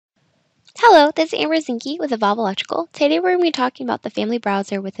Hello, this is Amber Zinke with Evolve Electrical. Today we're going to be talking about the family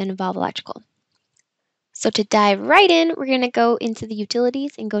browser within Evolve Electrical. So to dive right in, we're going to go into the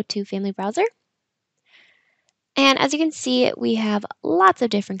utilities and go to family browser. And as you can see, we have lots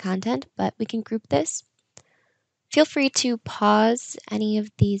of different content, but we can group this. Feel free to pause any of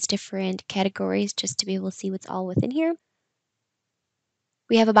these different categories just to be able to see what's all within here.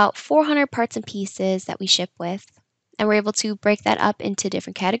 We have about 400 parts and pieces that we ship with, and we're able to break that up into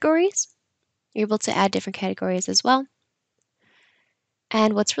different categories. You're able to add different categories as well.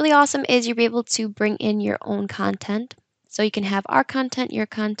 And what's really awesome is you'll be able to bring in your own content. So you can have our content, your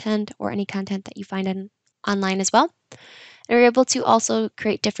content, or any content that you find online as well. And we're able to also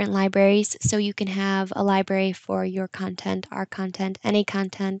create different libraries. So you can have a library for your content, our content, any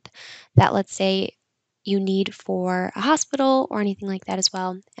content that, let's say, you need for a hospital or anything like that as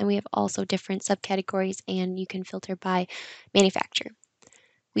well. And we have also different subcategories, and you can filter by manufacturer.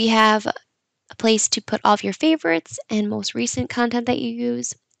 We have a place to put all of your favorites and most recent content that you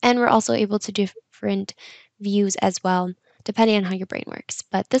use. And we're also able to do different views as well, depending on how your brain works.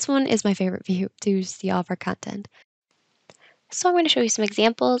 But this one is my favorite view to see all of our content. So I'm going to show you some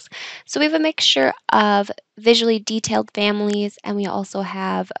examples. So we have a mixture of visually detailed families, and we also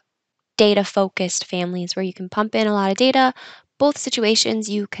have data-focused families where you can pump in a lot of data. Both situations,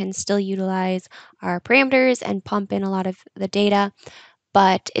 you can still utilize our parameters and pump in a lot of the data,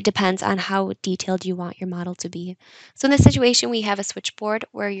 but it depends on how detailed you want your model to be. So in this situation, we have a switchboard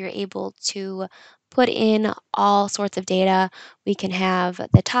where you're able to put in all sorts of data. We can have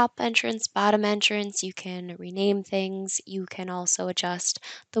the top entrance, bottom entrance, you can rename things, you can also adjust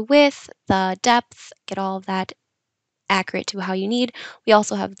the width, the depth, get all of that accurate to how you need. We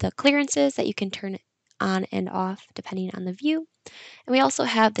also have the clearances that you can turn on and off depending on the view. And we also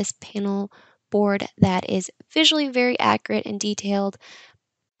have this panel board that is visually very accurate and detailed,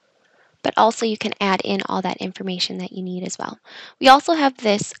 but also you can add in all that information that you need as well. We also have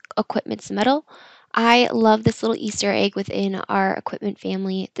this equipment submittal. I love this little Easter egg within our equipment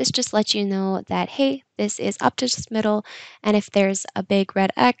family. This just lets you know that, hey, this is up to submittal, and if there's a big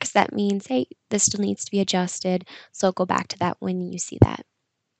red X, that means, hey, this still needs to be adjusted, so go back to that when you see that.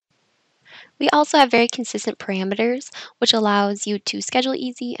 We also have very consistent parameters, which allows you to schedule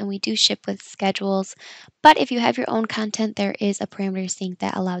easy, and we do ship with schedules. But if you have your own content, there is a parameter sync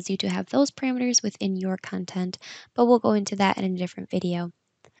that allows you to have those parameters within your content, but we'll go into that in a different video.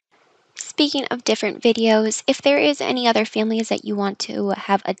 Speaking of different videos, if there is any other families that you want to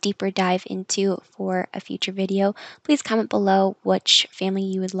have a deeper dive into for a future video, please comment below which family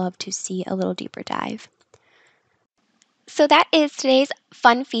you would love to see a little deeper dive. So that is today's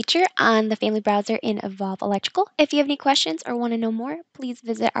fun feature on the family browser in Evolve Electrical. If you have any questions or want to know more, please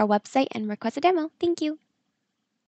visit our website and request a demo. Thank you.